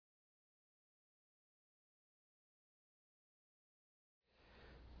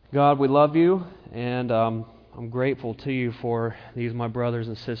God, we love you, and I'm grateful to you for these my brothers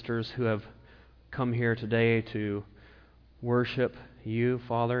and sisters who have come here today to worship you,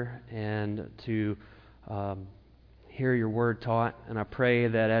 Father, and to hear your word taught. And I pray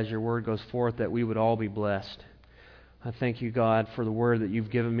that as your word goes forth, that we would all be blessed. I thank you, God, for the word that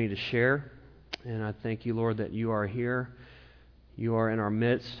you've given me to share, and I thank you, Lord, that you are here. You are in our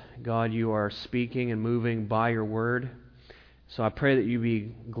midst. God, you are speaking and moving by your word. So I pray that you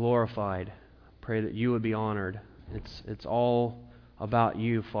be glorified. I pray that you would be honored. It's all about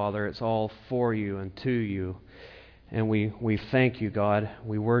you, Father. It's all for you and to you. And we thank you, God.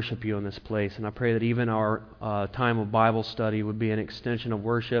 We worship you in this place. And I pray that even our time of Bible study would be an extension of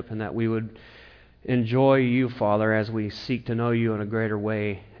worship, and that we would enjoy you, Father, as we seek to know you in a greater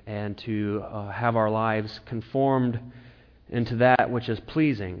way and to have our lives conformed into that which is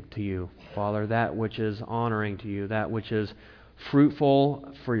pleasing to you, Father, that which is honoring to you, that which is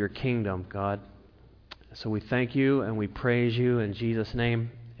fruitful for your kingdom, God. So we thank you and we praise you in Jesus'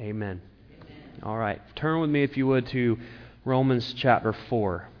 name. Amen. All right. Turn with me, if you would, to Romans chapter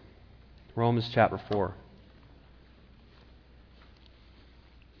 4. Romans chapter 4.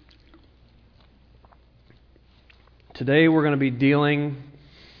 Today we're going to be dealing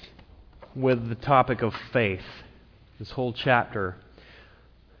with the topic of faith. This whole chapter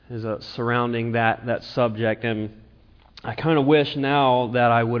is surrounding that subject, and I kind of wish now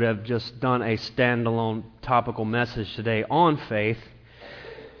that I would have just done a standalone topical message today on faith,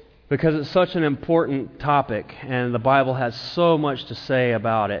 because it's such an important topic, and the Bible has so much to say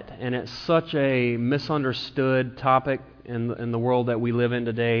about it, and it's such a misunderstood topic in the world that we live in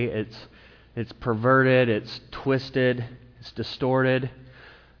today. It's perverted, it's twisted, it's distorted.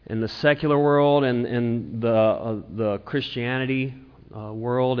 In the secular world and in the Christianity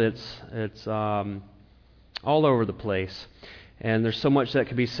world, it's all over the place. And there's so much that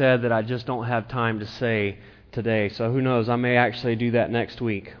could be said that I just don't have time to say today. So who knows, I may actually do that next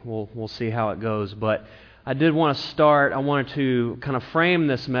week. We'll see how it goes. But I did want to start, I wanted to kind of frame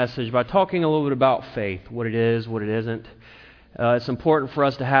this message by talking a little bit about faith, what it is, what it isn't. It's important for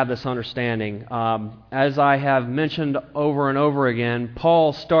us to have this understanding. As I have mentioned over and over again,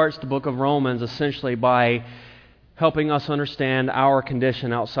 Paul starts the book of Romans essentially by helping us understand our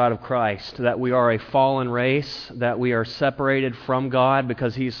condition outside of Christ, that we are a fallen race, that we are separated from God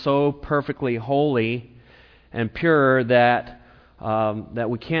because He's so perfectly holy and pure that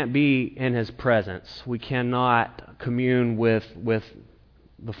we can't be in His presence. We cannot commune with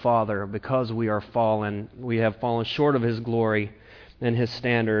the Father because we are fallen. We have fallen short of His glory and His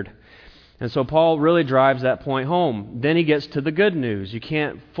standard. And so Paul really drives that point home. Then he gets to the good news. You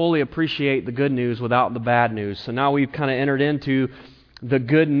can't fully appreciate the good news without the bad news. So now we've kind of entered into the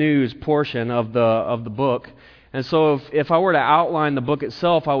good news portion of the book. And so if I were to outline the book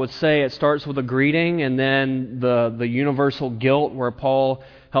itself, I would say it starts with a greeting, and then the universal guilt, where Paul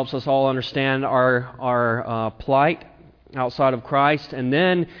helps us all understand our plight outside of Christ. And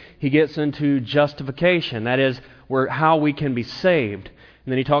then he gets into justification, that is, how we can be saved.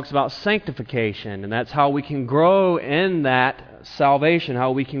 And then he talks about sanctification, and that's how we can grow in that salvation,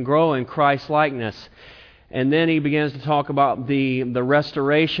 how we can grow in Christ-likeness. And then he begins to talk about the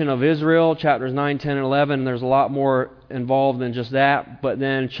restoration of Israel, chapters 9, 10, and 11. There's a lot more involved than just that. But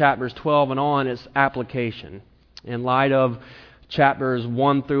then chapters 12 and on, it's application. In light of chapters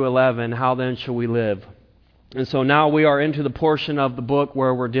 1 through 11, how then shall we live? And so now we are into the portion of the book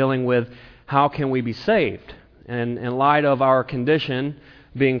where we're dealing with how can we be saved? And in light of our condition,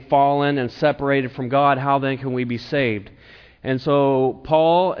 being fallen and separated from God, how then can we be saved? And so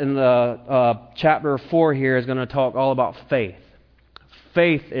Paul in the chapter 4 here is going to talk all about faith.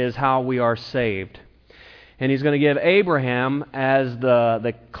 Faith is how we are saved. And he's going to give Abraham as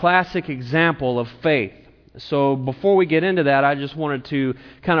the classic example of faith. So before we get into that, I just wanted to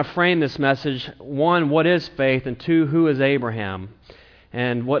kind of frame this message. One, what is faith? And two, who is Abraham?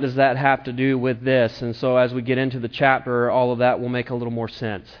 And what does that have to do with this? And so as we get into the chapter, all of that will make a little more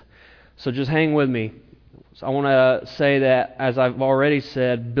sense. So just hang with me. So I want to say that, as I've already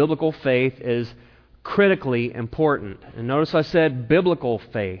said, biblical faith is critically important. And notice I said biblical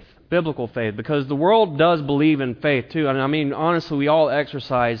faith, because the world does believe in faith too. And I mean, honestly, we all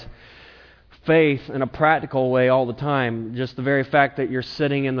exercise faith in a practical way all the time. Just the very fact that you're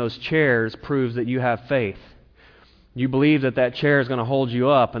sitting in those chairs proves that you have faith. You believe that chair is going to hold you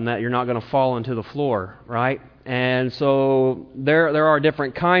up and that you're not going to fall into the floor, right? And so there are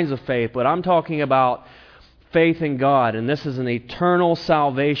different kinds of faith, but I'm talking about faith in God, and this is an eternal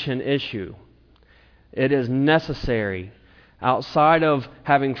salvation issue. It is necessary. Outside of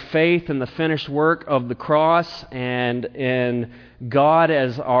having faith in the finished work of the cross and in God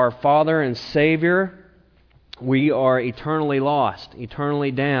as our Father and Savior, we are eternally lost,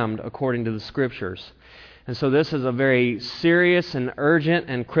 eternally damned according to the Scriptures. And so this is a very serious and urgent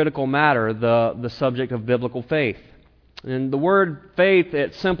and critical matter, the subject of biblical faith. And the word faith,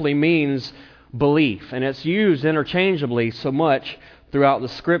 it simply means belief, and it's used interchangeably so much throughout the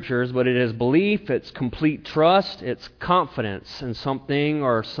Scriptures, but it is belief, it's complete trust, it's confidence in something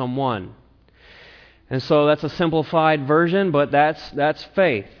or someone. And so that's a simplified version, but that's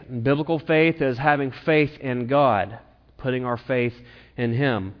faith. And biblical faith is having faith in God, putting our faith in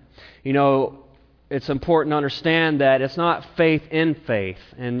Him. You know, it's important to understand that it's not faith in faith,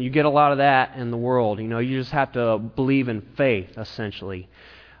 and you get a lot of that in the world. You know, you just have to believe in faith, essentially,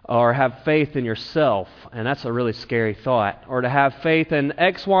 or have faith in yourself, and that's a really scary thought, or to have faith in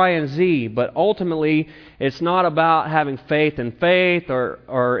X, Y, and Z, but ultimately it's not about having faith in faith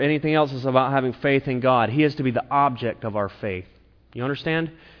or anything else. It's about having faith in God. He is to be the object of our faith. You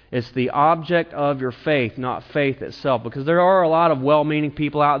understand? It's the object of your faith, not faith itself, because there are a lot of well-meaning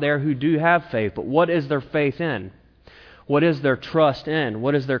people out there who do have faith, but what is their faith in? What is their trust in?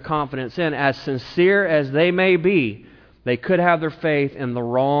 What is their confidence in? As sincere as they may be, they could have their faith in the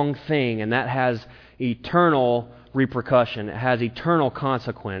wrong thing, and that has eternal repercussion. It has eternal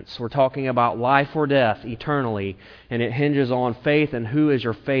consequence. We're talking about life or death eternally, and it hinges on faith and who is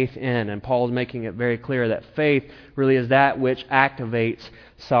your faith in. And Paul is making it very clear that faith really is that which activates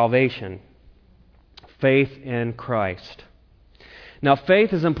salvation. Faith in Christ. Now,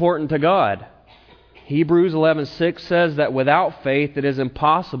 faith is important to God. Hebrews 11:6 says that without faith it is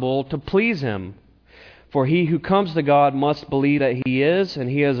impossible to please Him. For he who comes to God must believe that He is, and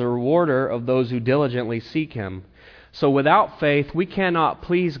He is a rewarder of those who diligently seek Him. So without faith, we cannot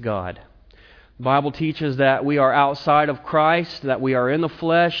please God. The Bible teaches that we are outside of Christ, that we are in the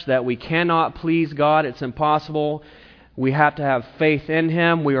flesh, that we cannot please God. It's impossible. We have to have faith in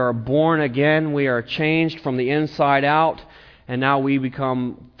Him. We are born again. We are changed from the inside out. And now we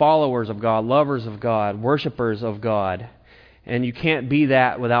become followers of God, lovers of God, worshipers of God. And you can't be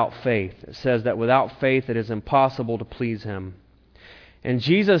that without faith. It says that without faith it is impossible to please Him. And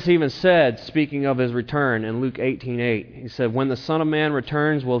Jesus even said, speaking of His return in Luke 18:8, He said, when the Son of Man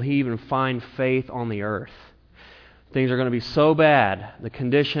returns, will He even find faith on the earth? Things are going to be so bad. The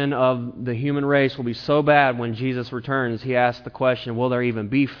condition of the human race will be so bad when Jesus returns. He asked the question, will there even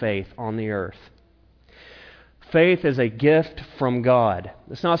be faith on the earth? Faith is a gift from God.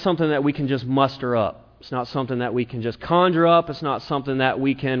 It's not something that we can just muster up. It's not something that we can just conjure up. It's not something that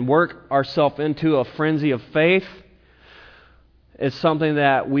we can work ourselves into a frenzy of faith. It's something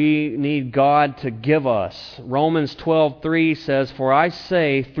that we need God to give us. Romans 12:3 says, for I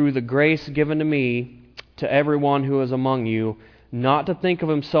say, through the grace given to me, to everyone who is among you, not to think of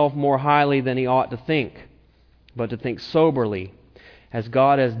himself more highly than he ought to think, but to think soberly, as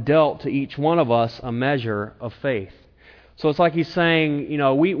God has dealt to each one of us a measure of faith. So it's like He's saying, you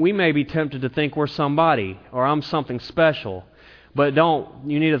know, we may be tempted to think we're somebody, or I'm something special. But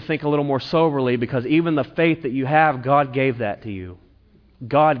you need to think a little more soberly, because even the faith that you have, God gave that to you.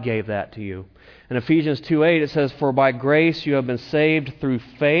 God gave that to you. In Ephesians 2:8 it says, for by grace you have been saved through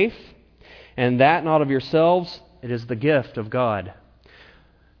faith, and that not of yourselves, it is the gift of God.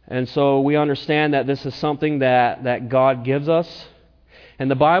 And so we understand that this is something that God gives us. And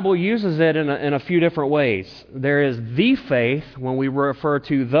the Bible uses it in a few different ways. There is the faith, when we refer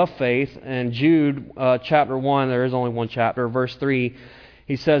to the faith. In Jude chapter 1, there is only one chapter, verse 3,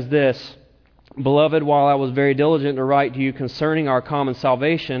 he says this, beloved, while I was very diligent to write to you concerning our common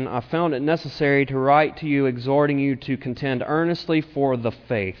salvation, I found it necessary to write to you, exhorting you to contend earnestly for the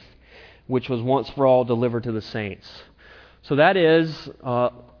faith, which was once for all delivered to the saints. So that is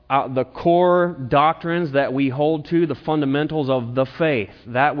the core doctrines that we hold to, the fundamentals of the faith,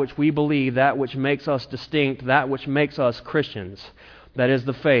 that which we believe, that which makes us distinct, that which makes us Christians. That is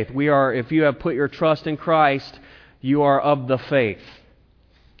the faith. If you have put your trust in Christ, you are of the faith.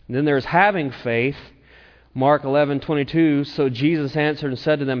 And then there's having faith. Mark 11:22, so Jesus answered and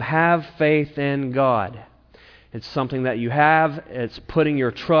said to them, have faith in God. It's something that you have. It's putting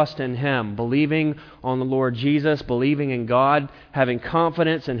your trust in Him, believing on the Lord Jesus, believing in God, having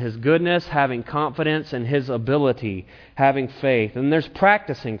confidence in His goodness, having confidence in His ability, having faith. And there's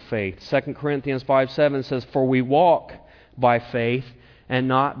practicing faith. 2 Corinthians 5:7 says, for we walk by faith and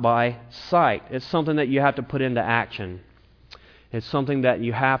not by sight. It's something that you have to put into action. It's something that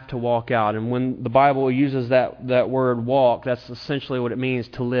you have to walk out. And when the Bible uses that word walk, that's essentially what it means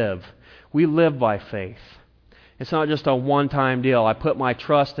to live. We live by faith. It's not just a one-time deal. I put my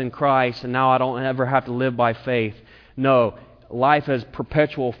trust in Christ and now I don't ever have to live by faith. No, life as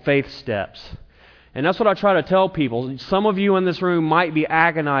perpetual faith steps. And that's what I try to tell people. Some of you in this room might be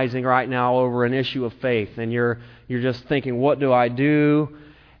agonizing right now over an issue of faith, and you're just thinking, what do I do?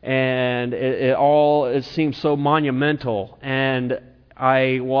 And it seems so monumental. And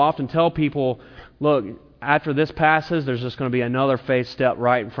I will often tell people, look, after this passes, there's just going to be another faith step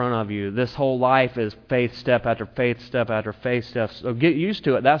right in front of you. This whole life is faith step after faith step after faith step. So get used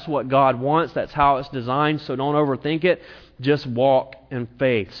to it. That's what God wants. That's how it's designed. So don't overthink it. Just walk in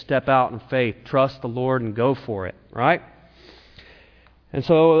faith. Step out in faith. Trust the Lord and go for it. Right? And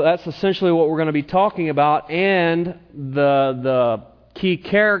so that's essentially what we're going to be talking about. And the key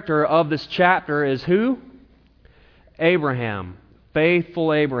character of this chapter is who? Abraham.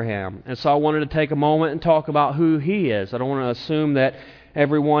 Faithful Abraham. And so I wanted to take a moment and talk about who he is. I don't want to assume that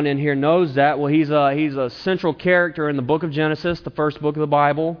everyone in here knows that. Well, he's a central character in the book of Genesis, the first book of the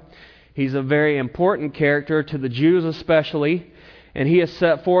Bible. He's a very important character to the Jews especially, and he is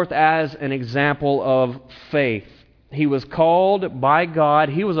set forth as an example of faith. He was called by God.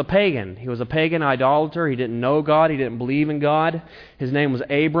 He was a pagan. He was a pagan idolater. He didn't know God. He didn't believe in God. His name was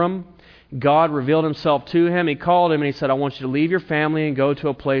Abram. God revealed Himself to him. He called him and He said, I want you to leave your family and go to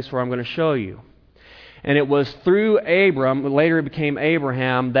a place where I'm going to show you. And it was through Abram, later it became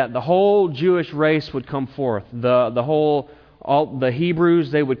Abraham, that the whole Jewish race would come forth. All the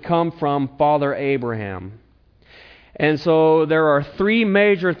Hebrews, they would come from Father Abraham. And so there are three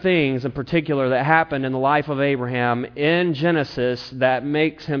major things in particular that happened in the life of Abraham in Genesis that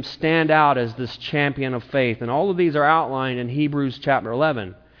makes him stand out as this champion of faith. And all of these are outlined in Hebrews chapter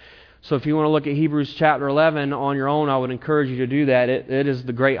 11. So if you want to look at Hebrews chapter 11 on your own, I would encourage you to do that. It is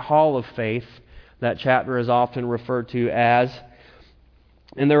the great hall of faith. That chapter is often referred to as.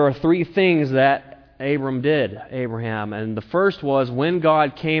 And there are three things that Abraham. And the first was when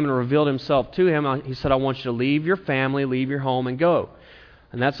God came and revealed Himself to him, He said, I want you to leave your family, leave your home, and go.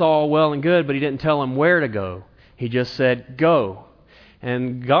 And that's all well and good, but He didn't tell him where to go. He just said, go.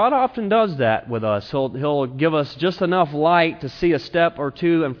 And God often does that with us. He'll give us just enough light to see a step or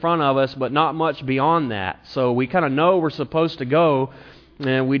two in front of us, but not much beyond that. So we kind of know we're supposed to go,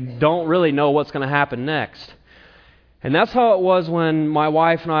 and we don't really know what's going to happen next. And that's how it was when my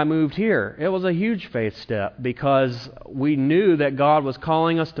wife and I moved here. It was a huge faith step because we knew that God was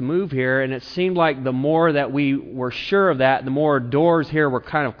calling us to move here, and it seemed like the more that we were sure of that, the more doors here were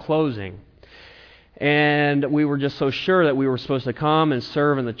kind of closing. And we were just so sure that we were supposed to come and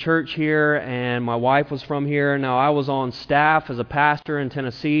serve in the church here, and my wife was from here. Now, I was on staff as a pastor in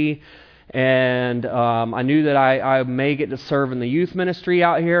Tennessee, and I knew that I may get to serve in the youth ministry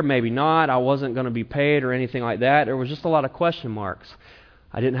out here, maybe not. I wasn't going to be paid or anything like that. There was just a lot of question marks.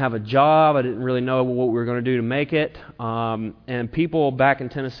 I didn't have a job. I didn't really know what we were going to do to make it. And people back in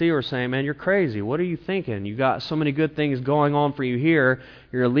Tennessee were saying, man, you're crazy. What are you thinking? You got so many good things going on for you here.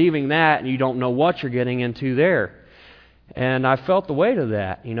 You're leaving that and you don't know what you're getting into there. And I felt the weight of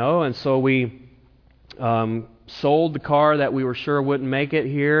that, and so we sold the car that we were sure wouldn't make it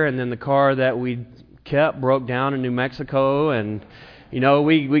here, and then the car that we kept broke down in New Mexico, and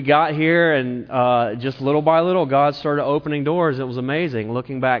we got here, and just little by little, God started opening doors. It was amazing.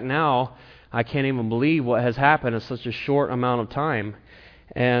 Looking back now, I can't even believe what has happened in such a short amount of time.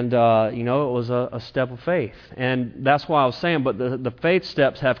 And, it was a step of faith. And that's why I was saying, but the faith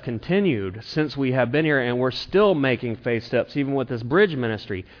steps have continued since we have been here, and we're still making faith steps, even with this bridge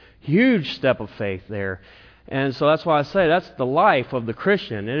ministry. Huge step of faith there. And so that's why I say that's the life of the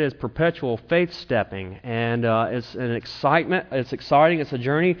Christian. It is perpetual faith stepping. And it's an excitement. It's exciting. It's a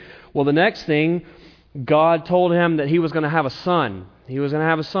journey. Well, the next thing, God told him that he was going to have a son. He was going to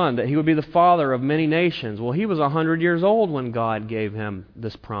have a son, that he would be the father of many nations. Well, he was 100 years old when God gave him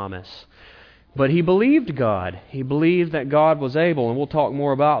this promise. But he believed God. He believed that God was able, and we'll talk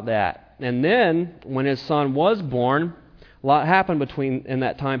more about that. And then, when his son was born, a lot happened in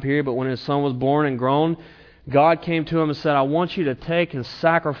that time period, but when his son was born and grown, God came to him and said, I want you to take and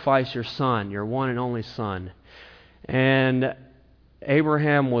sacrifice your son, your one and only son. And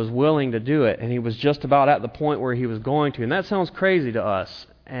Abraham was willing to do it, and he was just about at the point where he was going to. And that sounds crazy to us,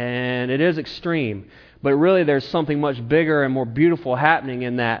 and it is extreme. But really there's something much bigger and more beautiful happening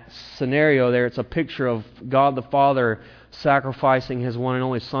in that scenario there. It's a picture of God the Father sacrificing His one and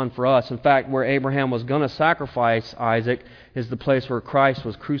only Son for us. In fact, where Abraham was going to sacrifice Isaac is the place where Christ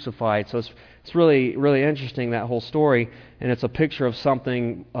was crucified. So it's really, really interesting, that whole story, and it's a picture of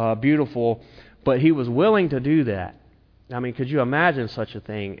something beautiful. But he was willing to do that. I mean, could you imagine such a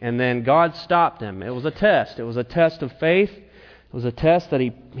thing? And then God stopped him. It was a test. It was a test of faith. It was a test that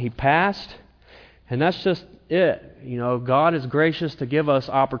he passed. And that's just it. God is gracious to give us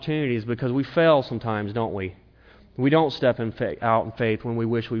opportunities because we fail sometimes, don't we? We don't step out in faith when we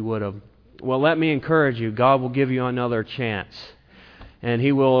wish we would have. Well, let me encourage you. God will give you another chance. And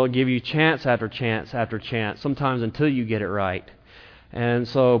He will give you chance after chance after chance, sometimes until you get it right. And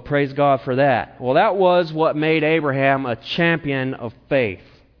so praise God for that. Well, that was what made Abraham a champion of faith.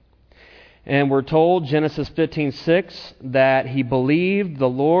 And we're told, Genesis 15:6, that he believed the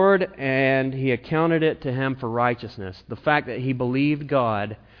Lord and He accounted it to him for righteousness. The fact that he believed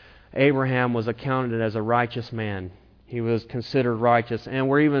God, Abraham was accounted as a righteous man. He was considered righteous. And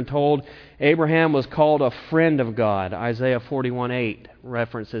we're even told Abraham was called a friend of God. Isaiah 41:8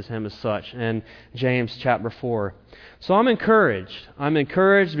 references him as such, and James chapter 4. So I'm encouraged. I'm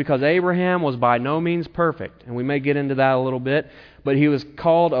encouraged because Abraham was by no means perfect, and we may get into that a little bit, but he was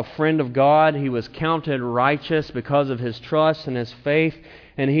called a friend of God. He was counted righteous because of his trust and his faith,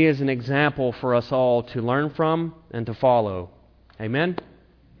 and he is an example for us all to learn from and to follow. Amen?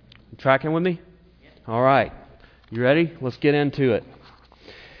 You tracking with me? All right. You ready? Let's get into it.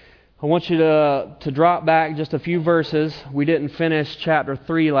 I want you to drop back just a few verses. We didn't finish chapter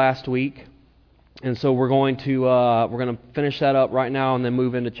 3 last week, and so we're going to finish that up right now and then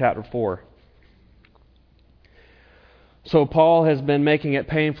move into chapter 4. So Paul has been making it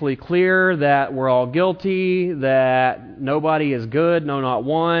painfully clear that we're all guilty, that nobody is good, no, not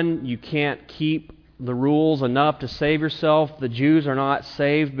one. You can't keep the rules enough to save yourself. The Jews are not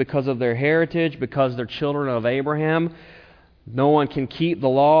saved because of their heritage, because they're children of Abraham. No one can keep the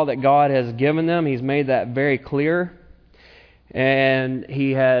law that God has given them. He's made that very clear. And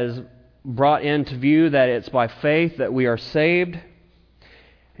he has brought into view that it's by faith that we are saved.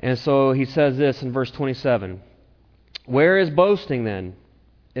 And so he says this in verse 27. Where is boasting then?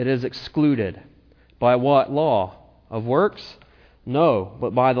 It is excluded. By what law? Of works? No,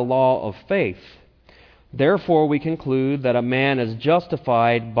 but by the law of faith. Therefore we conclude that a man is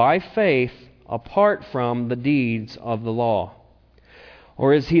justified by faith apart from the deeds of the law.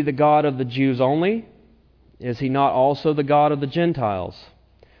 Or is He the God of the Jews only? Is He not also the God of the Gentiles?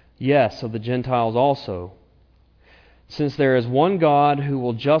 Yes, of the Gentiles also. Since there is one God who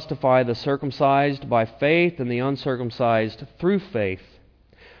will justify the circumcised by faith and the uncircumcised through faith,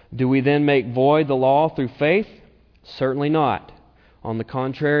 do we then make void the law through faith? Certainly not. On the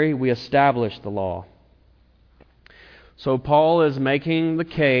contrary, we establish the law. So Paul is making the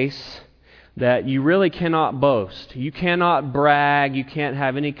case that you really cannot boast. You cannot brag. You can't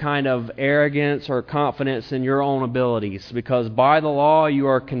have any kind of arrogance or confidence in your own abilities, because by the law you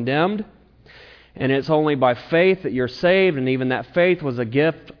are condemned, and it's only by faith that you're saved, and even that faith was a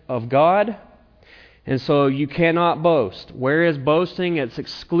gift of God. And so you cannot boast. Where is boasting? It's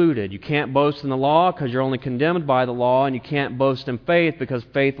excluded. You can't boast in the law because you're only condemned by the law, and you can't boast in faith because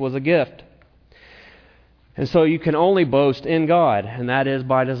faith was a gift. And so you can only boast in God, and that is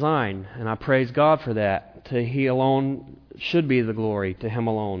by design. And I praise God for that. He alone should be the glory, to Him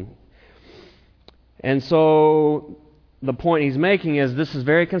alone. And so the point he's making is this is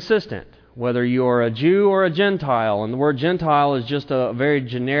very consistent, whether you are a Jew or a Gentile. And the word Gentile is just a very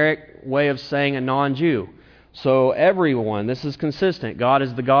generic way of saying a non-Jew. So everyone, this is consistent. God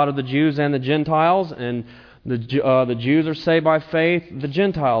is the God of the Jews and the Gentiles, and the Jews are saved by faith, the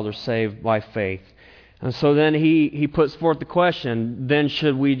Gentiles are saved by faith. And so then he puts forth the question, then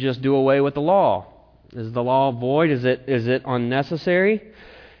should we just do away with the law? Is the law void? Is it unnecessary?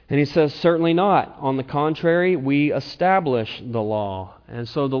 And he says, certainly not. On the contrary, we establish the law. And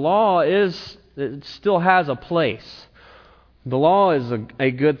so the law it still has a place. The law is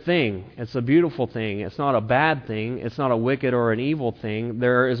a good thing. It's a beautiful thing. It's not a bad thing. It's not a wicked or an evil thing.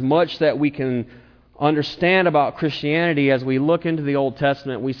 There is much that we can understand about Christianity as we look into the Old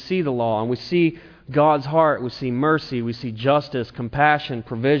Testament. We see the law, and we see God's heart. We see mercy. We see justice, compassion,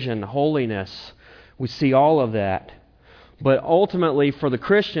 provision, holiness. We see all of that. But ultimately, for the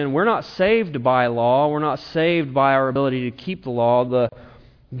Christian, we're not saved by law. We're not saved by our ability to keep the law.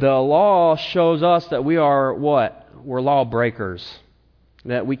 The law shows us that we are what? We're lawbreakers.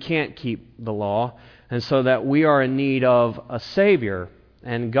 That we can't keep the law. And so that we are in need of a Savior.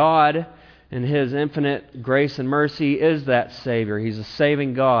 And God, in His infinite grace and mercy, is that Savior. He's a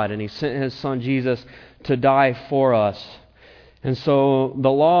saving God. And He sent His Son Jesus to die for us. And so the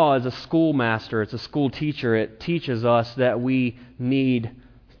law is a schoolmaster. It's a school teacher. It teaches us that we need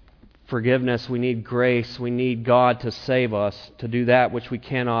forgiveness. We need grace. We need God to save us, to do that which we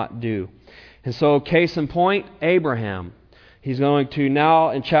cannot do. And so, case in point, Abraham. He's going to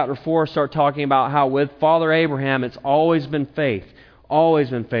now, in chapter 4, start talking about how with Father Abraham, it's always been faith. Always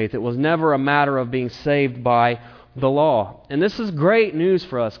been faith. It was never a matter of being saved by the law. And this is great news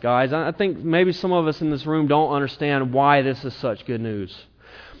for us, guys. I think maybe some of us in this room don't understand why this is such good news.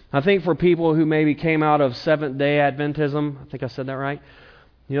 I think for people who maybe came out of Seventh-day Adventism, I think I said that right,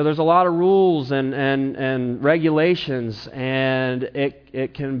 there's a lot of rules and regulations, and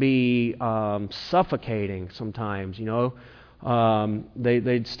it can be suffocating sometimes,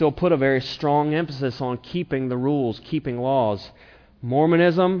 They'd still put a very strong emphasis on keeping the rules, keeping laws.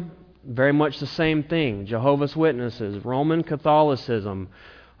 Mormonism, very much the same thing. Jehovah's Witnesses, Roman Catholicism,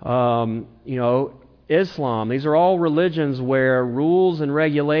 Islam. These are all religions where rules and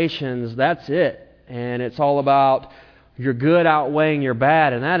regulations, that's it. And it's all about your good outweighing your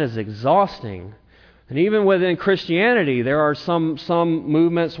bad, and that is exhausting. And even within Christianity, there are some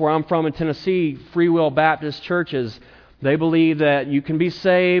movements where I'm from in Tennessee, Free Will Baptist churches. They believe that you can be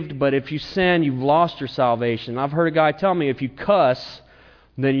saved, but if you sin, you've lost your salvation. I've heard a guy tell me if you cuss,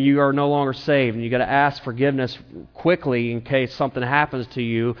 then you are no longer saved, and you got to ask forgiveness quickly in case something happens to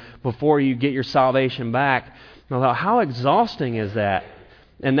you before you get your salvation back. And I thought, how exhausting is that?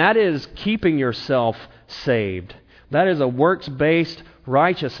 And that is keeping yourself saved. That is a works-based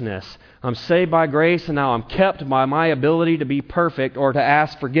righteousness. I'm saved by grace, and now I'm kept by my ability to be perfect or to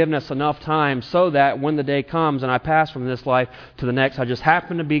ask forgiveness enough times so that when the day comes and I pass from this life to the next, I just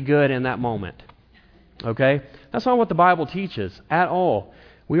happen to be good in that moment. Okay? That's not what the Bible teaches at all.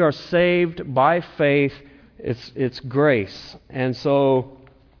 We are saved by faith. It's grace. And so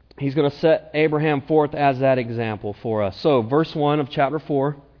he's going to set Abraham forth as that example for us. So, verse 1 of chapter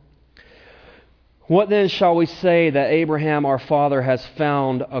 4. What then shall we say that Abraham our father has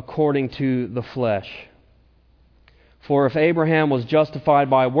found according to the flesh? For if Abraham was justified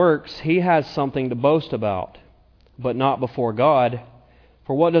by works, he has something to boast about, but not before God.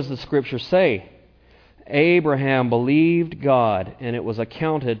 For what does the Scripture say? Abraham believed God, and it was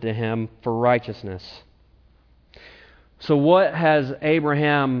accounted to him for righteousness. So what has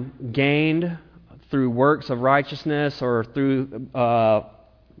Abraham gained through works of righteousness or through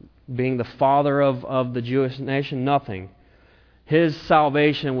being the father of the Jewish nation? Nothing. His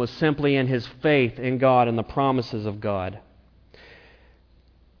salvation was simply in his faith in God and the promises of God.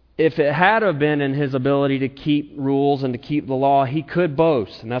 If it had have been in his ability to keep rules and to keep the law, he could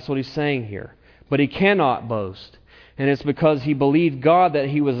boast, and that's what he's saying here. But he cannot boast. And it's because he believed God that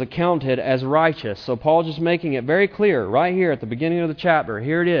he was accounted as righteous. So Paul's just making it very clear right here at the beginning of the chapter.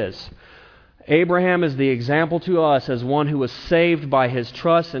 Here it is. Abraham is the example to us as one who was saved by his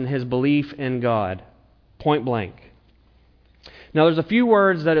trust and his belief in God. Point blank. Now there's a few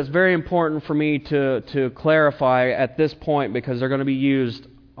words that it's very important for me to clarify at this point because they're going to be used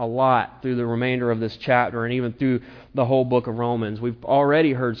a lot through the remainder of this chapter and even through the whole book of Romans. We've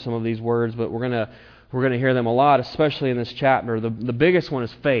already heard some of these words, but we're going to hear them a lot, especially in this chapter. The biggest one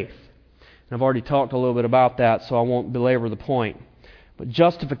is faith. And I've already talked a little bit about that, so I won't belabor the point. But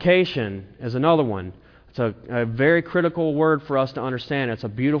justification is another one. It's a very critical word for us to understand. It's a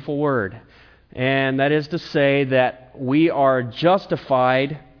beautiful word. And that is to say that we are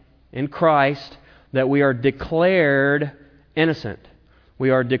justified in Christ, that we are declared innocent. We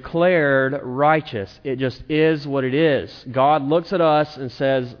are declared righteous. It just is what it is. God looks at us and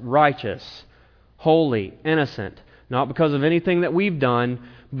says, righteous, holy, innocent. Not because of anything that we've done,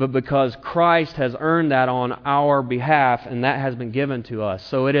 but because Christ has earned that on our behalf, and that has been given to us.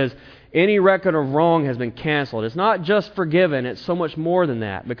 So it is, any record of wrong has been canceled. It's not just forgiven, it's so much more than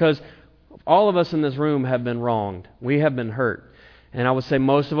that. Because all of us in this room have been wronged. We have been hurt. And I would say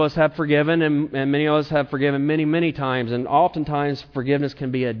most of us have forgiven, and many of us have forgiven many, many times. And oftentimes forgiveness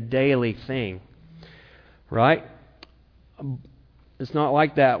can be a daily thing. Right? It's not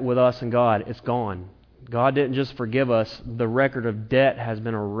like that with us and God. It's gone. God didn't just forgive us. The record of debt has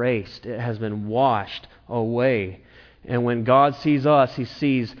been erased. It has been washed away. And when God sees us, He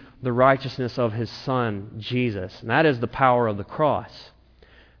sees the righteousness of His Son, Jesus. And that is the power of the cross.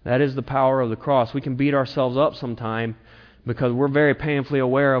 That is the power of the cross. We can beat ourselves up sometime because we're very painfully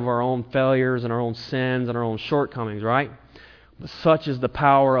aware of our own failures and our own sins and our own shortcomings, right? But such is the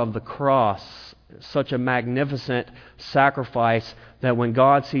power of the cross. Such a magnificent sacrifice that when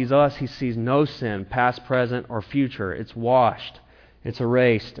God sees us, He sees no sin, past, present, or future. It's washed. It's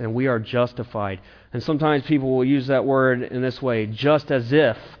erased, and we are justified. And sometimes people will use that word in this way, just as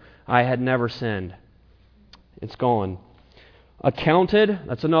if I had never sinned. It's gone. Accounted,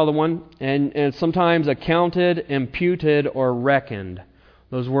 that's another one. And sometimes accounted, imputed, or reckoned.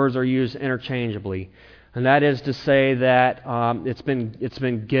 Those words are used interchangeably. And that is to say that it's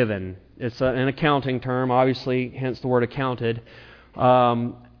been given. It's an accounting term, obviously, hence the word accounted.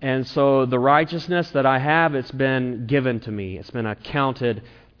 And so the righteousness that I have, it's been given to me. It's been accounted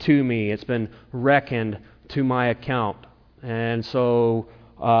to me. It's been reckoned to my account. And so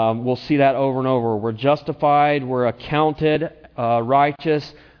we'll see that over and over. We're justified. We're accounted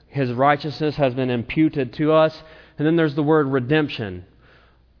righteous. His righteousness has been imputed to us. And then there's the word redemption,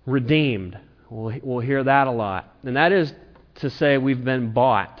 redeemed. We'll hear that a lot. And that is to say we've been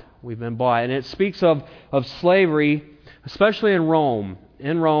bought. We've been bought. And it speaks of slavery, especially in Rome.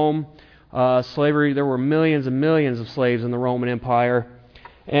 In Rome, slavery, there were millions and millions of slaves in the Roman Empire.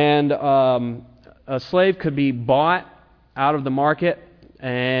 And a slave could be bought out of the market,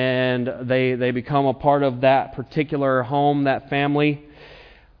 and they become a part of that particular home, that family.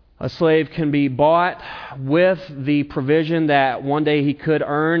 A slave can be bought with the provision that one day he could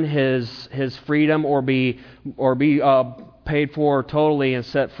earn his freedom or be paid for totally and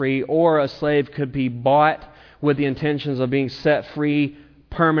set free, or a slave could be bought with the intentions of being set free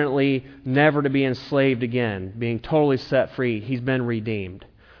permanently, never to be enslaved again, being totally set free. He's been redeemed.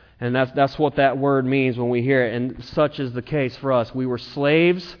 And that's what that word means when we hear it. And such is the case for us. We were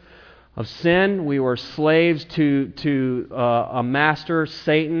slaves of sin. We were slaves to a master,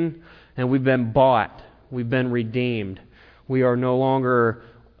 Satan, and we've been bought. We've been redeemed. We are no longer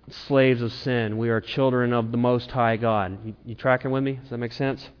slaves of sin. We are children of the Most High God. You tracking with me? Does that make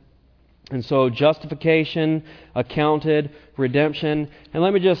sense? And so justification, accounted, redemption. And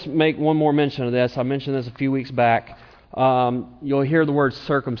let me just make one more mention of this. I mentioned this a few weeks back. You'll hear the word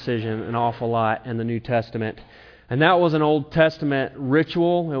circumcision an awful lot in the New Testament. And that was an Old Testament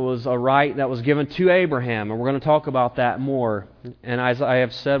ritual. It was a rite that was given to Abraham. And we're going to talk about that more. And as I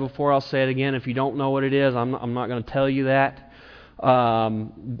have said before, I'll say it again. If you don't know what it is, I'm not going to tell you that.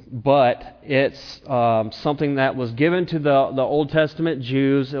 But it's something that was given to the Old Testament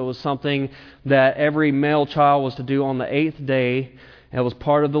Jews. It was something that every male child was to do on the 8th day. It was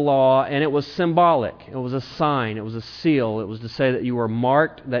part of the law, and it was symbolic. It was a sign. It was a seal. It was to say that you were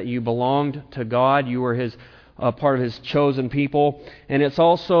marked, that you belonged to God. You were His part of His chosen people. And it's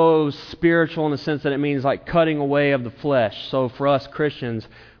also spiritual in the sense that it means like cutting away of the flesh. So for us Christians,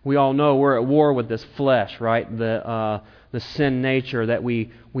 we all know we're at war with this flesh, right? The sin nature that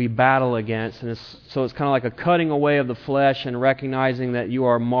we battle against. And so it's kind of like a cutting away of the flesh and recognizing that you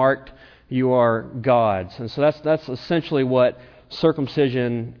are marked, you are God's. And so that's essentially what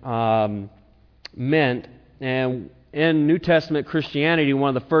circumcision meant. And in New Testament Christianity,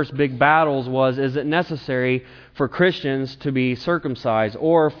 one of the first big battles was, is it necessary for Christians to be circumcised,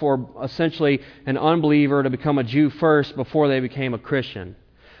 or for essentially an unbeliever to become a Jew first before they became a Christian?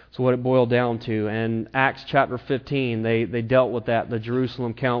 So what it boiled down to. And Acts chapter 15, they dealt with that, the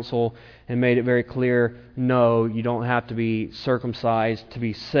Jerusalem Council, and made it very clear, no, you don't have to be circumcised to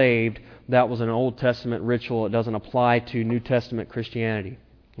be saved. That was an Old Testament ritual. It doesn't apply to New Testament Christianity.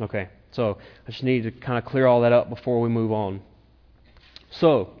 Okay, so I just need to kind of clear all that up before we move on.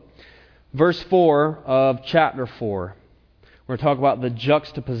 So, verse 4 of chapter 4. We're going to talk about the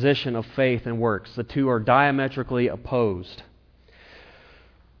juxtaposition of faith and works. The two are diametrically opposed.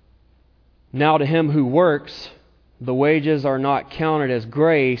 Now to him who works, the wages are not counted as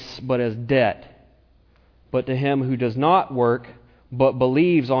grace, but as debt. But to him who does not work, but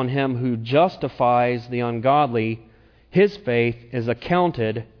believes on Him who justifies the ungodly, his faith is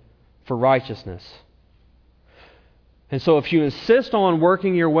accounted for righteousness. And so if you insist on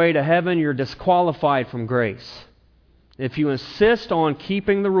working your way to heaven, you're disqualified from grace. If you insist on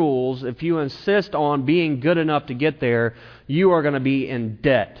keeping the rules, if you insist on being good enough to get there, you are going to be in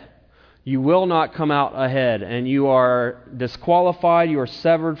debt. You will not come out ahead, and you are disqualified, you are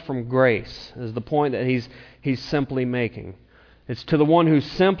severed from grace, is the point that he's simply making. It's to the one who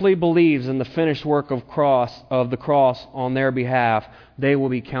simply believes in the finished work of the cross on their behalf, they will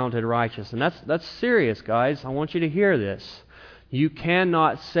be counted righteous. And that's serious, guys. I want you to hear this. You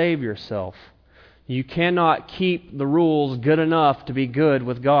cannot save yourself. You cannot keep the rules good enough to be good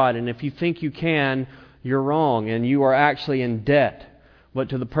with God. And if you think you can, you're wrong, and you are actually in debt. But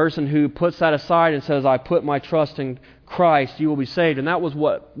to the person who puts that aside and says, I put my trust in Christ, you will be saved. And that was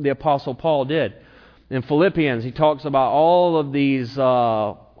what the Apostle Paul did. In Philippians, he talks about all of these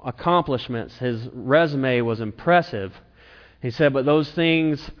accomplishments. His resume was impressive. He said, but those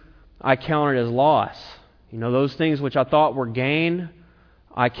things I counted as loss. You know, those things which I thought were gain,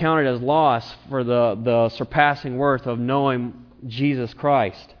 I counted as loss for the surpassing worth of knowing Jesus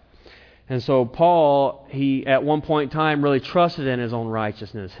Christ. And so Paul, he at one point in time really trusted in his own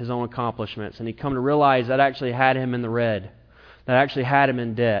righteousness, his own accomplishments. And he come to realize that actually had him in the red. That actually had him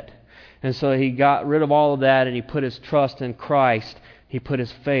in debt. And so he got rid of all of that and he put his trust in Christ. He put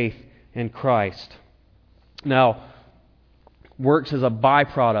his faith in Christ. Now, works is a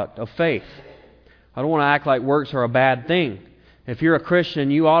byproduct of faith. I don't want to act like works are a bad thing. If you're a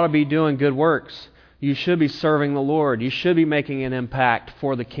Christian, you ought to be doing good works. You should be serving the Lord. You should be making an impact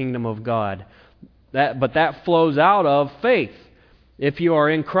for the kingdom of God. But that flows out of faith. If you are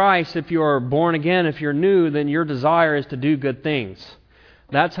in Christ, if you are born again, if you're new, then your desire is to do good things.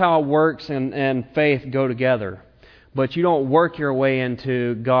 That's how works and faith go together. But you don't work your way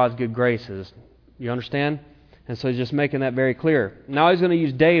into God's good graces. You understand? And so he's just making that very clear. Now he's going to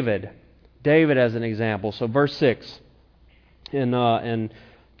use David as an example. So verse 6 in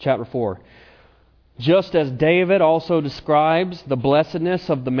chapter 4. Just as David also describes the blessedness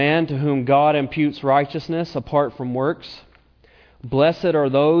of the man to whom God imputes righteousness apart from works, blessed are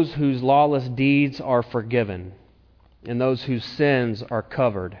those whose lawless deeds are forgiven, and those whose sins are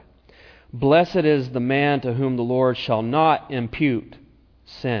covered. Blessed is the man to whom the Lord shall not impute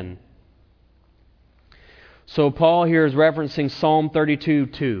sin. So Paul here is referencing Psalm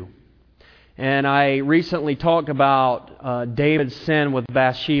 32:2. And I recently talked about David's sin with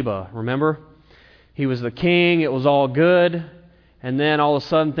Bathsheba. Remember? He was the king, it was all good, and then all of a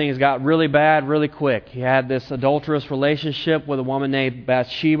sudden things got really bad really quick. He had this adulterous relationship with a woman named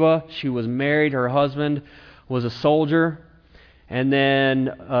Bathsheba. She was married, her husband was a soldier, and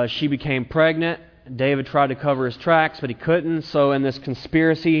then she became pregnant. David tried to cover his tracks, but he couldn't. So in this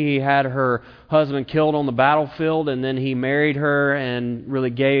conspiracy, he had her husband killed on the battlefield, and then he married her and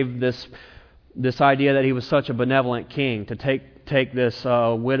really gave this idea that he was such a benevolent king to take this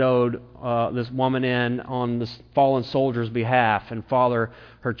widowed this woman in on this fallen soldier's behalf and father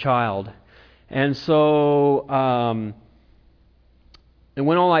her child. And so it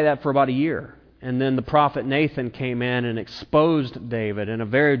went on like that for about a year. And then the prophet Nathan came in and exposed David in a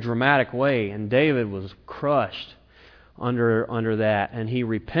very dramatic way. And David was crushed under that. And he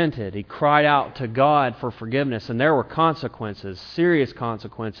repented. He cried out to God for forgiveness. And there were consequences, serious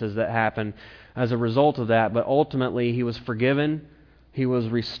consequences that happened as a result of that. But ultimately he was forgiven. He was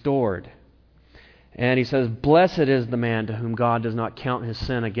restored. And he says, blessed is the man to whom God does not count his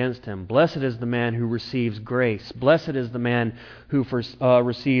sin against him. Blessed is the man who receives grace. Blessed is the man who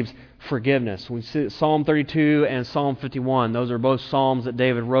receives forgiveness. We see Psalm 32 and Psalm 51. Those are both psalms that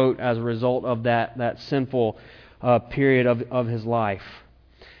David wrote as a result of that sinful period of his life.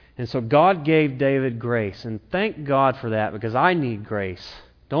 And so God gave David grace. And thank God for that, because I need grace.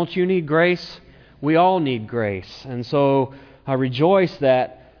 Don't you need grace? We all need grace. And so I rejoice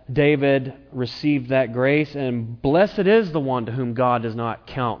that David received that grace, and blessed is the one to whom God does not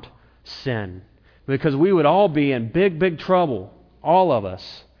count sin. Because we would all be in big, big trouble, all of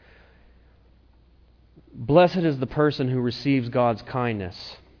us. Blessed is the person who receives God's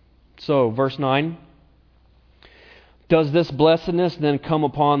kindness. So, verse 9. Does this blessedness then come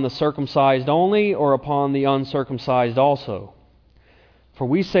upon the circumcised only, or upon the uncircumcised also? For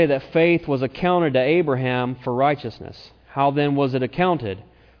we say that faith was accounted to Abraham for righteousness. How then was it accounted?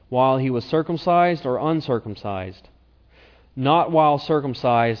 While he was circumcised or uncircumcised? Not while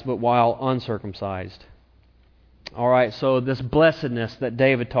circumcised, but while uncircumcised. All right, so this blessedness that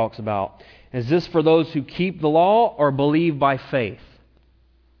David talks about, is this for those who keep the law or believe by faith?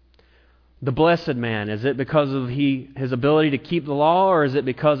 The blessed man, is it because of his ability to keep the law, or is it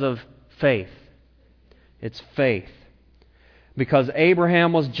because of faith? It's faith. Because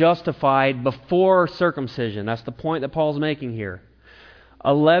Abraham was justified before circumcision. That's the point that Paul's making here.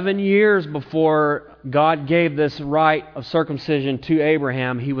 11 years before God gave this rite of circumcision to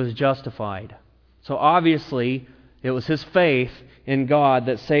Abraham, he was justified. So obviously, it was his faith in God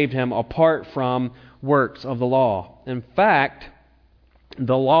that saved him apart from works of the law. In fact,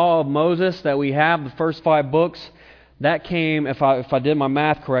 the law of Moses that we have, the first 5 books, that came, if I did my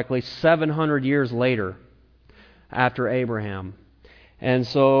math correctly, 700 years later after Abraham. And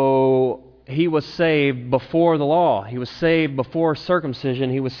so he was saved before the law. He was saved before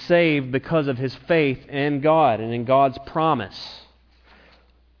circumcision. He was saved because of his faith in God and in God's promise.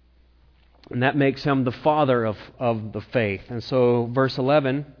 And that makes him the father of the faith. And so, verse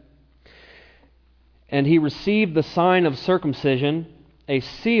 11, and he received the sign of circumcision, a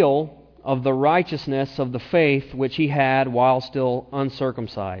seal of the righteousness of the faith which he had while still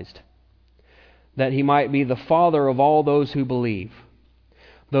uncircumcised, that he might be the father of all those who believe,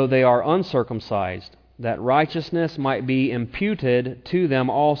 though they are uncircumcised, that righteousness might be imputed to them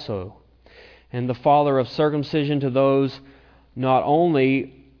also, and the father of circumcision to those who not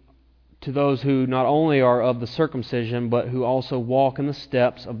only are of the circumcision, but who also walk in the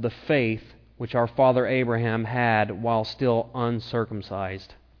steps of the faith which our father Abraham had while still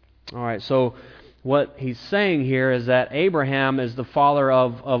uncircumcised. All right, so what he's saying here is that Abraham is the father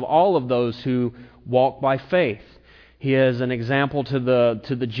of all of those who walk by faith. He is an example to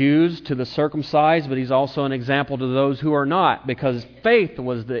the Jews, to the circumcised, but he's also an example to those who are not, because faith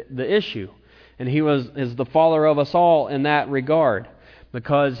was the issue. And he is the father of us all in that regard,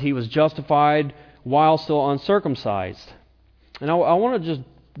 because he was justified while still uncircumcised. And I want to just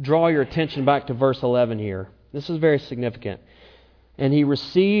draw your attention back to verse 11 here. This is very significant. And he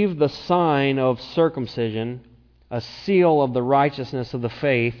received the sign of circumcision, a seal of the righteousness of the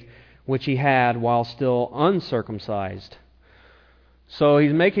faith which he had while still uncircumcised. So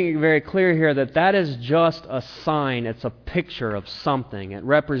he's making it very clear here that that is just a sign. It's a picture of something. It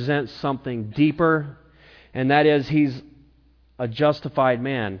represents something deeper, and that is he's a justified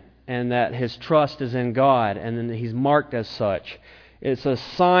man, and that his trust is in God, and then he's marked as such. It's a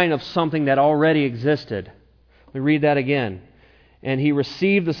sign of something that already existed. Let me read that again. And he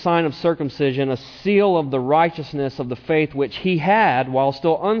received the sign of circumcision, a seal of the righteousness of the faith which he had while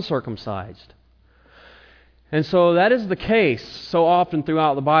still uncircumcised. And so that is the case so often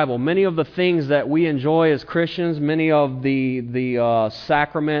throughout the Bible. Many of the things that we enjoy as Christians, many of the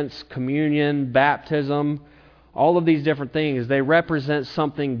sacraments, communion, baptism, all of these different things, they represent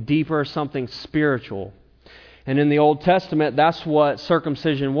something deeper, something spiritual. And in the Old Testament, that's what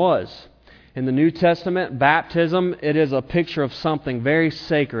circumcision was. In the New Testament, baptism, it is a picture of something very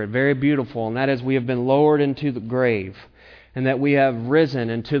sacred, very beautiful, and that is we have been lowered into the grave, and that we have risen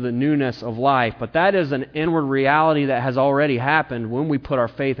into the newness of life. But that is an inward reality that has already happened when we put our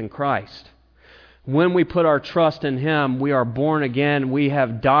faith in Christ. When we put our trust in Him, we are born again. We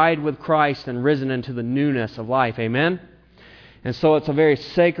have died with Christ and risen into the newness of life. Amen? And so it's a very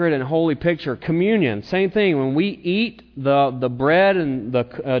sacred and holy picture. Communion, same thing. When we eat the bread and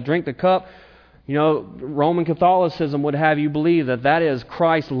drink the cup, you know, Roman Catholicism would have you believe that that is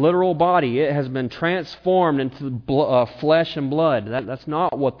Christ's literal body. It has been transformed into flesh and blood. That's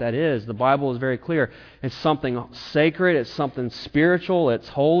not what that is. The Bible is very clear. It's something sacred. It's something spiritual. It's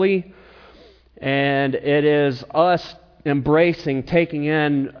holy. And it is us embracing, taking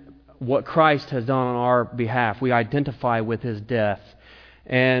in what Christ has done on our behalf. We identify with His death,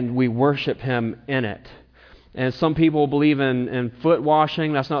 and we worship Him in it. And some people believe in foot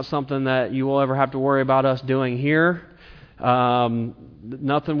washing. That's not something that you will ever have to worry about us doing here.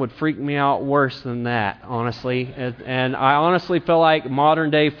 Nothing would freak me out worse than that, honestly. And I honestly feel like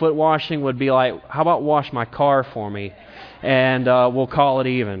modern day foot washing would be like, how about wash my car for me? And we'll call it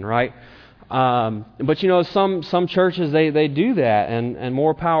even, right? But you know, some churches, they do that, and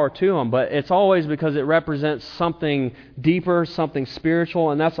more power to them. But it's always because it represents something deeper, something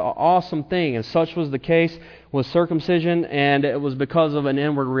spiritual, and that's an awesome thing. And such was the case with circumcision, and it was because of an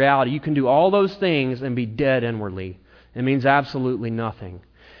inward reality. You can do all those things and be dead inwardly. It means absolutely nothing.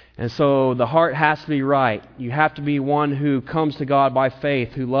 And so the heart has to be right. You have to be one who comes to God by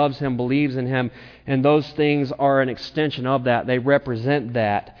faith, who loves Him, believes in Him, and those things are an extension of that. They represent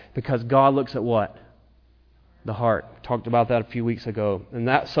that because God looks at what? The heart. We talked about that a few weeks ago. And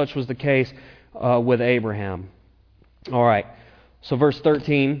that such was the case with Abraham. All right. So verse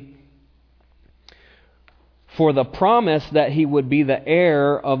 13. For the promise that he would be the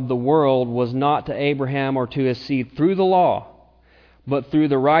heir of the world was not to Abraham or to his seed through the law, but through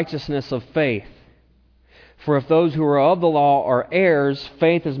the righteousness of faith. For if those who are of the law are heirs,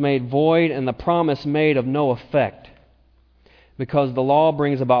 faith is made void and the promise made of no effect, because the law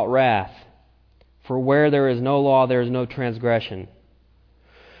brings about wrath. For where there is no law, there is no transgression.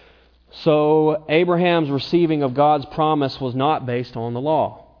 So Abraham's receiving of God's promise was not based on the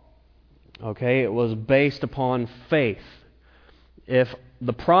law. Okay, it was based upon faith. If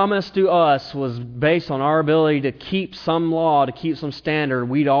the promise to us was based on our ability to keep some law, to keep some standard,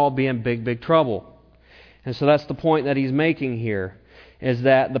 we'd all be in big, big trouble. And so that's the point that he's making here, is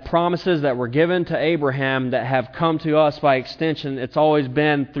that the promises that were given to Abraham that have come to us by extension, it's always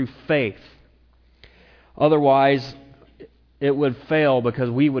been through faith. Otherwise, it would fail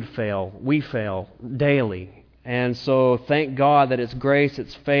because we would fail. We fail daily. And so thank God that it's grace,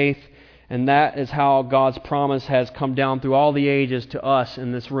 it's faith, and that is how God's promise has come down through all the ages to us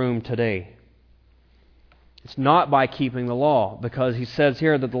in this room today. It's not by keeping the law, because he says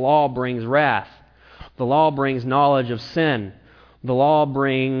here that the law brings wrath. The law brings knowledge of sin. The law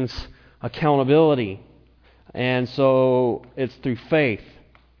brings accountability. And so it's through faith.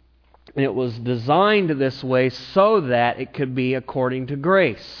 And it was designed this way so that it could be according to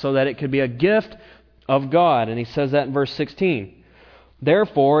grace, so that it could be a gift of God. And he says that in verse 16.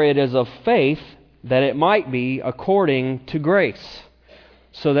 Therefore, it is of faith that it might be according to grace,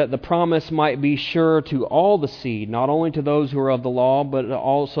 so that the promise might be sure to all the seed, not only to those who are of the law, but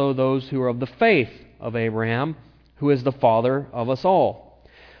also those who are of the faith of Abraham, who is the father of us all.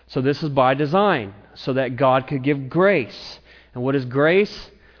 So this is by design, so that God could give grace. And what is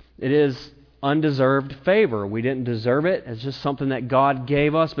grace? It is undeserved favor. We didn't deserve it. It's just something that God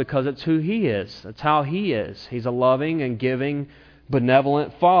gave us because it's who He is. That's how He is. He's a loving and giving,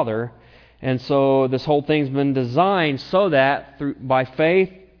 benevolent Father. And so this whole thing's been designed so that by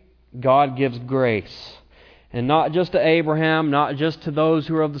faith, God gives grace. And not just to Abraham, not just to those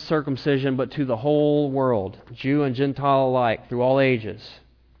who are of the circumcision, but to the whole world, Jew and Gentile alike, through all ages.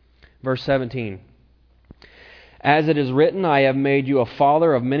 Verse 17. As it is written, I have made you a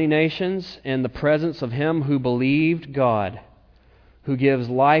father of many nations in the presence of him who believed God, who gives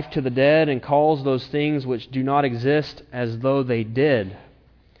life to the dead and calls those things which do not exist as though they did.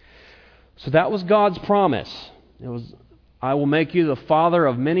 So that was God's promise. It was, I will make you the father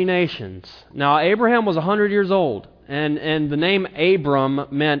of many nations. Now, Abraham was 100 years old, and the name Abram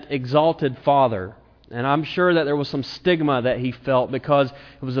meant exalted father. And I'm sure that there was some stigma that he felt because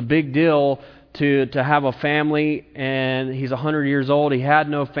it was a big deal to have a family, and he's 100 years old. He had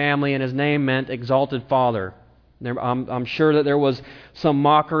no family, and his name meant exalted father. I'm sure that there was some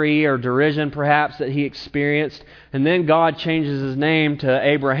mockery or derision perhaps that he experienced. And then God changes his name to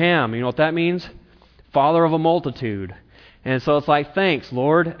Abraham. You know what that means? Father of a multitude. And so it's like, thanks,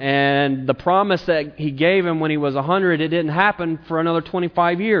 Lord. And the promise that he gave him when he was 100, it didn't happen for another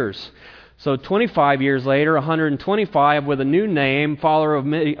 25 years. So 25 years later, 125, with a new name, Father of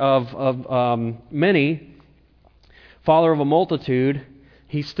many, Father of a multitude,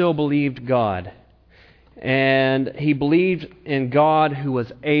 he still believed God. And he believed in God who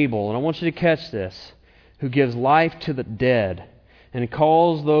was able, and I want you to catch this, who gives life to the dead and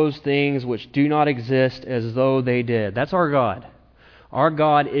calls those things which do not exist as though they did. That's our God. Our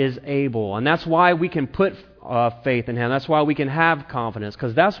God is able, and that's why we can put faith in Him. That's why we can have confidence,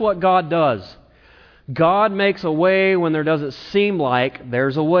 because that's what God does. God makes a way when there doesn't seem like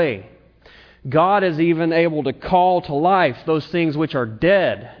there's a way. God is even able to call to life those things which are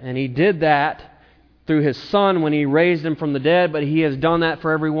dead, and He did that through His Son when He raised Him from the dead, but He has done that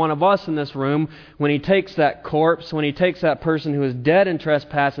for every one of us in this room when He takes that corpse, when He takes that person who is dead in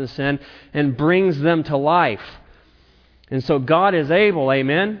trespass and sin and brings them to life. And so God is able,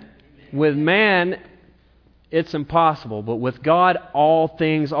 amen? With man, it's impossible, but with God, all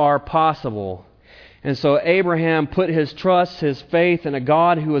things are possible. And so Abraham put his trust, his faith in a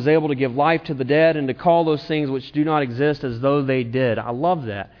God who was able to give life to the dead and to call those things which do not exist as though they did. I love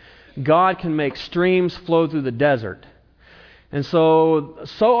that. God can make streams flow through the desert. And so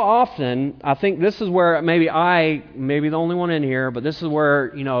often, I think this is where maybe the only one in here, but this is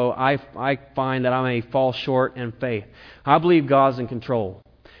where, I find that I may fall short in faith. I believe God's in control.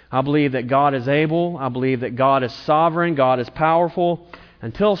 I believe that God is able. I believe that God is sovereign. God is powerful.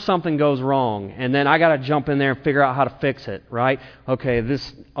 Until something goes wrong, and then I got to jump in there and figure out how to fix it, right? Okay, I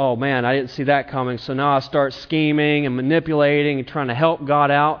didn't see that coming, so now I start scheming and manipulating and trying to help God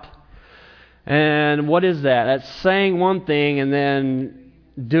out. And what is that? That's saying one thing and then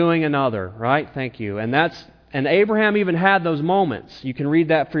doing another, right? Thank you. And Abraham even had those moments. You can read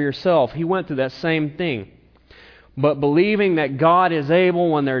that for yourself. He went through that same thing. But believing that God is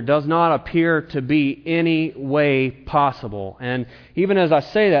able when there does not appear to be any way possible. And even as I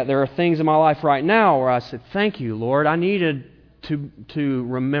say that, there are things in my life right now where I said, thank you, Lord. I needed to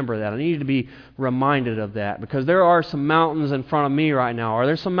remember that. I needed to be reminded of that. Because there are some mountains in front of me right now. Are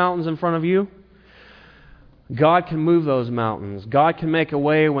there some mountains in front of you? God can move those mountains. God can make a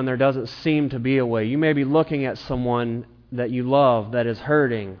way when there doesn't seem to be a way. You may be looking at someone that you love that is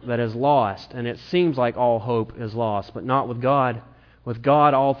hurting, that is lost, and it seems like all hope is lost, but not with God. With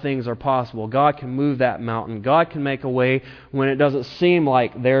God, all things are possible. God can move that mountain. God can make a way when it doesn't seem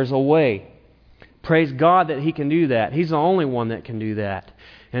like there's a way. Praise God that He can do that. He's the only one that can do that.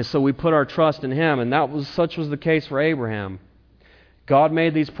 And so we put our trust in Him, and such was the case for Abraham. God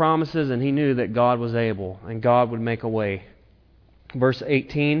made these promises, and he knew that God was able, and God would make a way. Verse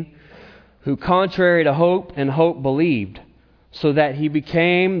 18, who contrary to hope and hope believed, so that he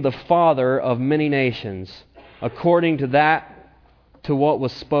became the father of many nations, according to what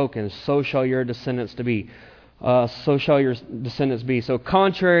was spoken, so shall your descendants be. So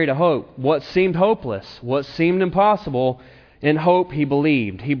contrary to hope, what seemed hopeless, what seemed impossible, in hope he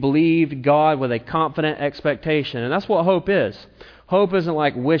believed. He believed God with a confident expectation. And that's what hope is. Hope isn't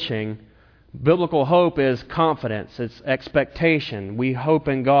like wishing. Biblical hope is confidence. It's expectation. We hope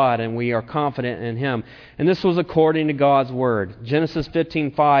in God and we are confident in Him. And this was according to God's Word. Genesis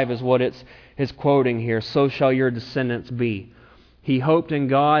 15:5 is what it's quoting here. So shall your descendants be. He hoped in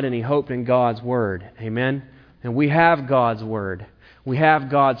God and he hoped in God's Word. Amen? And we have God's Word. We have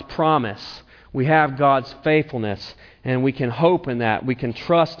God's promise. We have God's faithfulness. And we can hope in that. We can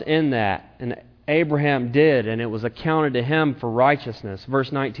trust in that. And Abraham did, and it was accounted to him for righteousness.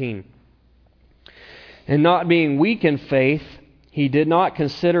 Verse 19. And not being weak in faith, he did not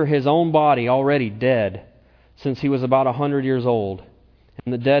consider his own body already dead, since he was about 100 years old,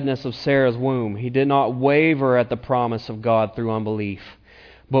 and the deadness of Sarah's womb. He did not waver at the promise of God through unbelief,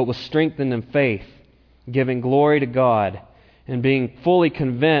 but was strengthened in faith, giving glory to God, and being fully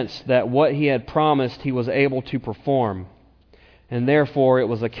convinced that what he had promised he was able to perform. And therefore it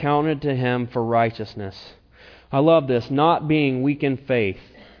was accounted to him for righteousness. I love this. Not being weak in faith.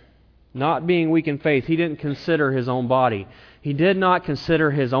 Not being weak in faith. He didn't consider his own body. He did not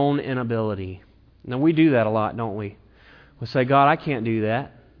consider his own inability. Now we do that a lot, don't we? We say, God, I can't do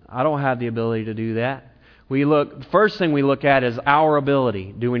that. I don't have the ability to do that. The first thing we look at is our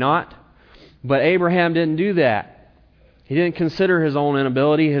ability, do we not? But Abraham didn't do that. He didn't consider his own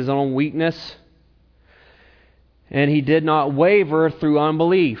inability, his own weakness. And he did not waver through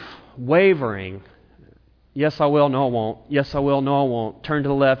unbelief. Wavering. Yes, I will. No, I won't. Yes, I will. No, I won't. Turn to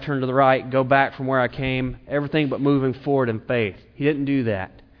the left, turn to the right, go back from where I came. Everything but moving forward in faith. He didn't do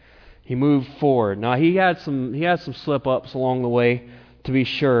that. He moved forward. Now, he had some slip-ups along the way, to be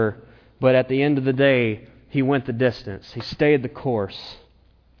sure. But at the end of the day, he went the distance. He stayed the course.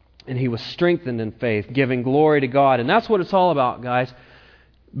 And he was strengthened in faith, giving glory to God. And that's what it's all about, guys.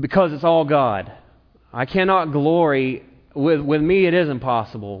 Because it's all God. I cannot glory. With me, it is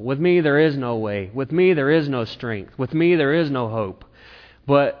impossible. With me, there is no way. With me, there is no strength. With me, there is no hope.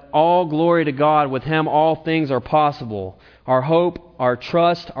 But all glory to God. With Him, all things are possible. Our hope, our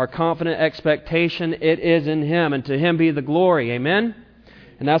trust, our confident expectation, it is in Him. And to Him be the glory. Amen?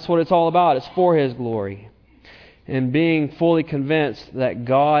 And that's what it's all about. It's for His glory. And being fully convinced that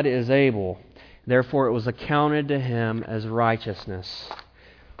God is able. Therefore, it was accounted to Him as righteousness.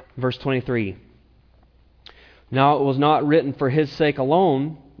 Verse 23. Now it was not written for His sake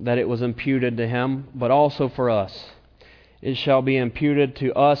alone that it was imputed to Him, but also for us. It shall be imputed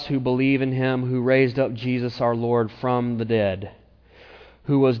to us who believe in Him who raised up Jesus our Lord from the dead,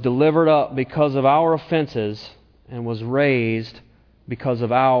 who was delivered up because of our offenses and was raised because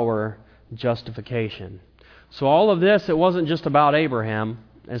of our justification. So all of this, it wasn't just about Abraham.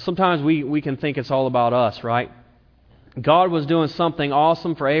 And sometimes we can think it's all about us, right? God was doing something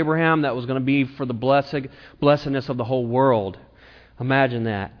awesome for Abraham that was going to be for the blessedness of the whole world. Imagine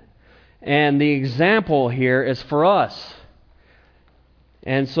that. And the example here is for us.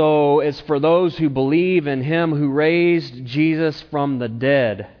 And so it's for those who believe in Him who raised Jesus from the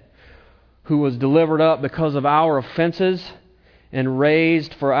dead, who was delivered up because of our offenses and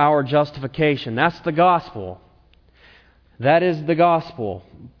raised for our justification. That's the gospel. That is the gospel.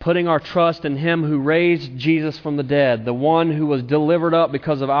 Putting our trust in Him who raised Jesus from the dead, the one who was delivered up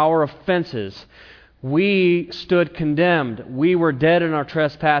because of our offenses. We stood condemned. We were dead in our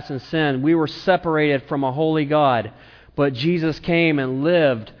trespass and sin. We were separated from a holy God. But Jesus came and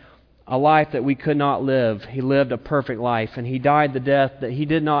lived a life that we could not live. He lived a perfect life, and He died the death that He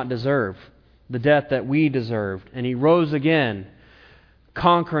did not deserve, the death that we deserved. And He rose again,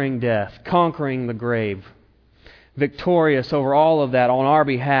 conquering death, conquering the grave, victorious over all of that on our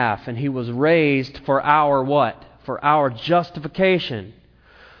behalf. And He was raised for our what? For our justification,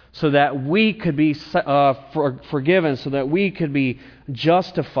 so that we could be forgiven, so that we could be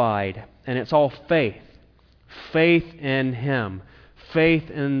justified. And it's all faith. Faith in Him. Faith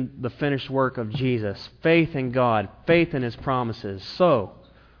in the finished work of Jesus. Faith in God. Faith in His promises. So,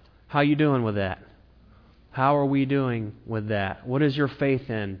 how are you doing with that? How are we doing with that? What is your faith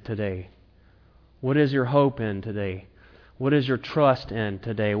in today? What is your hope in today? What is your trust in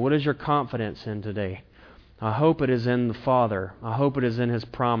today? What is your confidence in today? I hope it is in the Father. I hope it is in His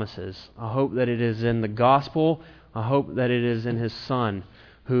promises. I hope that it is in the gospel. I hope that it is in His Son,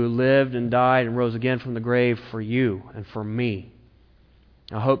 who lived and died and rose again from the grave for you and for me.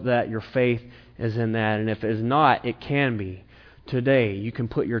 I hope that your faith is in that. And if it is not, it can be. Today, you can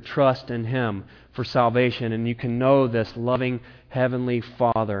put your trust in Him for salvation, and you can know this loving Heavenly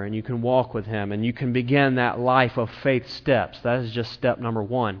Father, and you can walk with Him, and you can begin that life of faith steps. That is just step number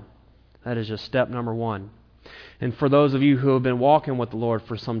one. That is just step number one. And for those of you who have been walking with the Lord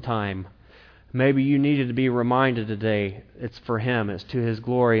for some time, maybe you needed to be reminded today, it's for Him, it's to His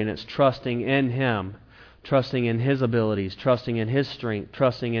glory, and it's trusting in Him, trusting in His abilities, trusting in His strength,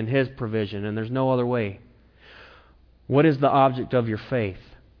 trusting in His provision, and there's no other way. What is the object of your faith?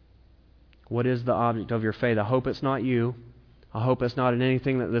 What is the object of your faith? I hope it's not you. I hope it's not in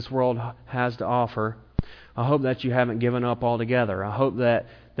anything that this world has to offer. I hope that you haven't given up altogether. I hope that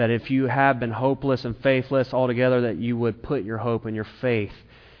if you have been hopeless and faithless altogether, that you would put your hope and your faith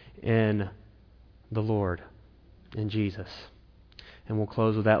in the Lord, in Jesus. And we'll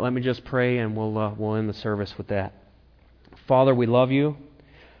close with that. Let me just pray, and we'll end the service with that. Father, we love You.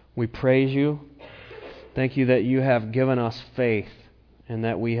 We praise You. Thank You that You have given us faith, and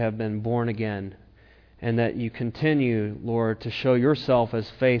that we have been born again, and that you continue, Lord, to show yourself as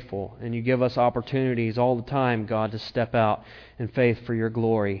faithful, and you give us opportunities all the time, God, to step out in faith for your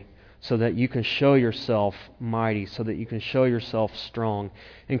glory, so that you can show yourself mighty, so that you can show yourself strong.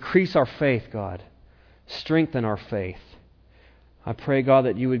 Increase our faith, God. Strengthen our faith. I pray, God,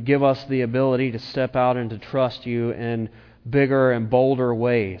 that you would give us the ability to step out and to trust you in bigger and bolder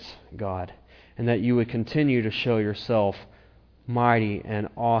ways, God, and that you would continue to show yourself mighty and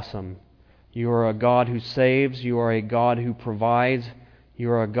awesome. You are a God who saves. You are a God who provides.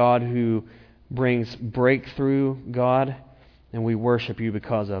 You are a God who brings breakthrough, God, and we worship you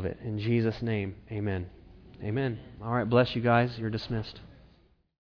because of it. In Jesus' name, amen. Amen. All right, bless you guys. You're dismissed.